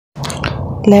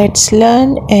Let's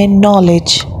learn and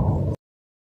knowledge.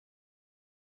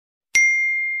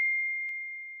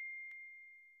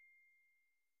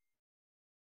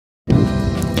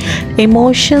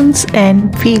 Emotions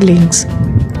and feelings.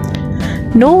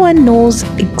 No one knows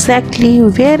exactly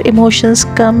where emotions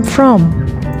come from,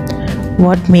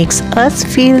 what makes us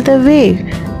feel the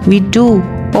way we do,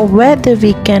 or whether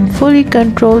we can fully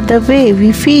control the way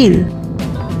we feel.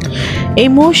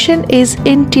 Emotion is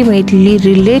intimately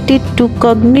related to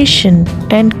cognition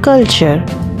and culture,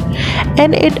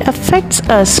 and it affects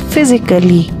us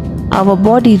physically. Our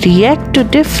body reacts to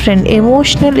different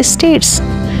emotional states,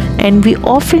 and we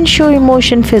often show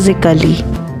emotion physically.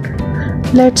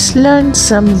 Let's learn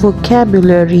some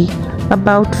vocabulary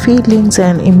about feelings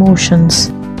and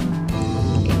emotions.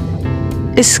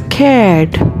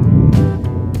 Scared,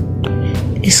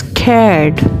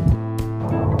 scared.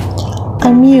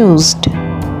 Amused,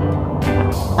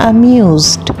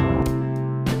 amused.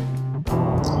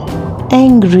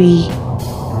 Angry,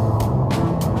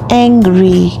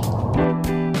 angry.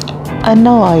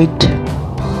 Annoyed,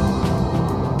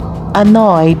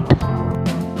 annoyed.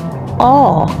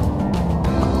 Awe,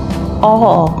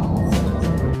 awe.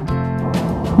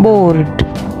 Bored,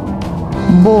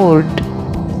 bored.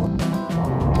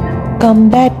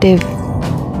 Combative,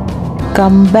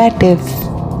 combative.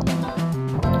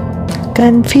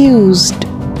 Confused,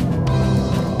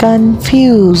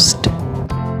 confused.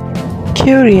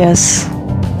 Curious,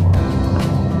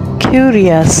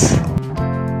 curious.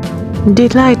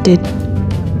 Delighted,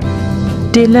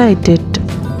 delighted.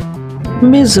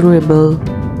 Miserable,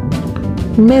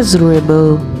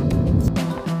 miserable.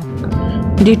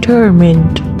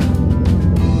 Determined,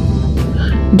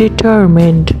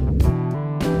 determined.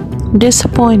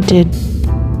 Disappointed,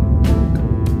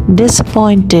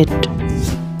 disappointed.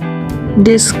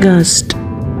 Disgust,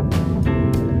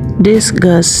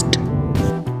 disgust.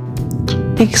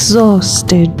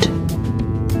 Exhausted,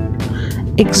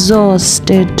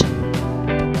 exhausted.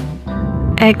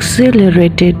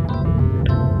 Exhilarated,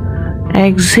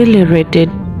 exhilarated.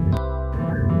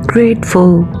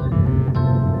 Grateful,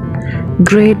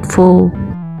 grateful.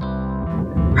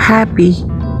 Happy,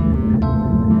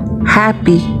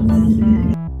 happy.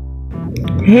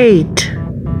 Hate,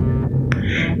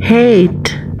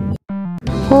 hate.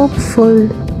 Hopeful,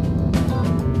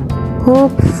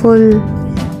 hopeful.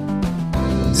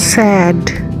 Sad,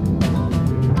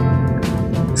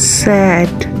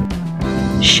 sad.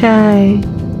 Shy,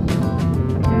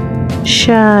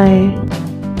 shy.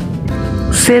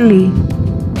 Silly,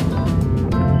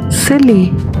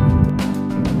 silly.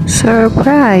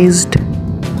 Surprised,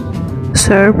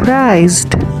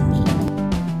 surprised.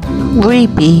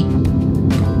 Weepy,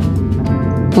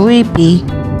 weepy.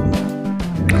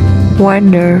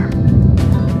 Wonder,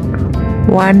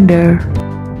 wonder.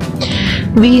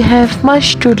 We have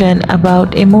much to learn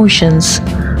about emotions,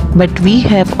 but we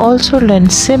have also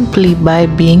learned simply by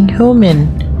being human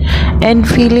and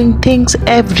feeling things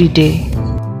every day.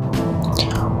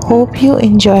 Hope you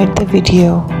enjoyed the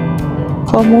video.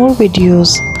 For more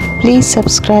videos, please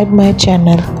subscribe my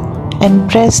channel and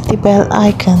press the bell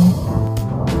icon.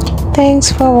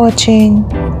 Thanks for watching.